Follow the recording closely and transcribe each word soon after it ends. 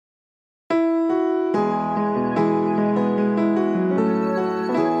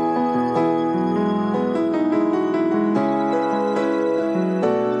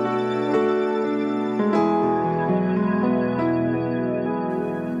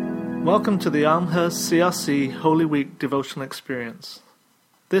Welcome to the Elmhurst CRC Holy Week devotional experience.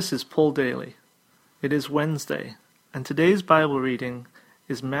 This is Paul Daly. It is Wednesday, and today's Bible reading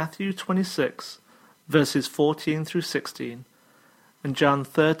is Matthew 26, verses 14 through 16, and John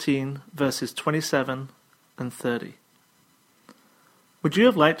 13, verses 27 and 30. Would you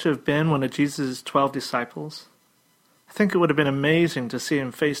have liked to have been one of Jesus' 12 disciples? I think it would have been amazing to see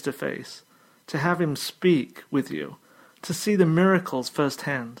him face to face, to have him speak with you, to see the miracles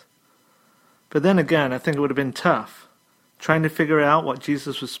firsthand. But then again, I think it would have been tough, trying to figure out what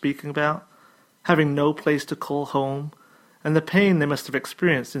Jesus was speaking about, having no place to call home, and the pain they must have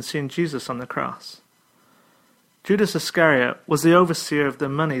experienced in seeing Jesus on the cross. Judas Iscariot was the overseer of the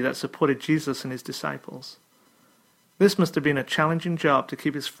money that supported Jesus and his disciples. This must have been a challenging job to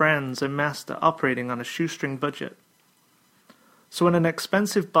keep his friends and master operating on a shoestring budget. So when an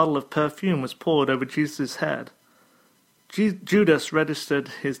expensive bottle of perfume was poured over Jesus' head, Judas registered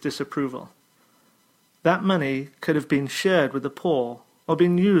his disapproval. That money could have been shared with the poor or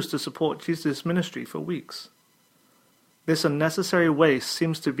been used to support Jesus' ministry for weeks. This unnecessary waste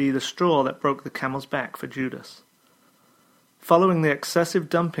seems to be the straw that broke the camel's back for Judas. Following the excessive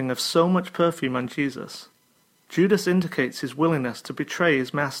dumping of so much perfume on Jesus, Judas indicates his willingness to betray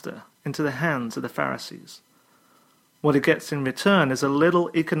his master into the hands of the Pharisees. What he gets in return is a little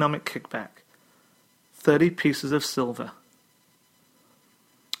economic kickback, 30 pieces of silver.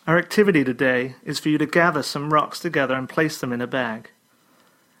 Our activity today is for you to gather some rocks together and place them in a bag.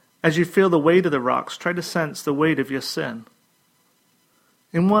 As you feel the weight of the rocks, try to sense the weight of your sin.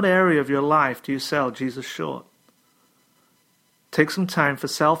 In what area of your life do you sell Jesus short? Take some time for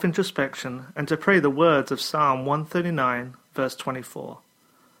self-introspection and to pray the words of Psalm 139, verse 24.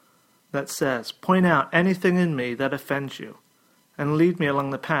 That says, "Point out anything in me that offends you, and lead me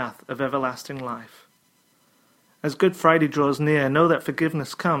along the path of everlasting life." As Good Friday draws near, know that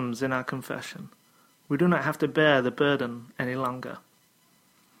forgiveness comes in our confession. We do not have to bear the burden any longer.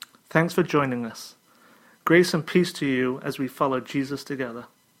 Thanks for joining us. Grace and peace to you as we follow Jesus together.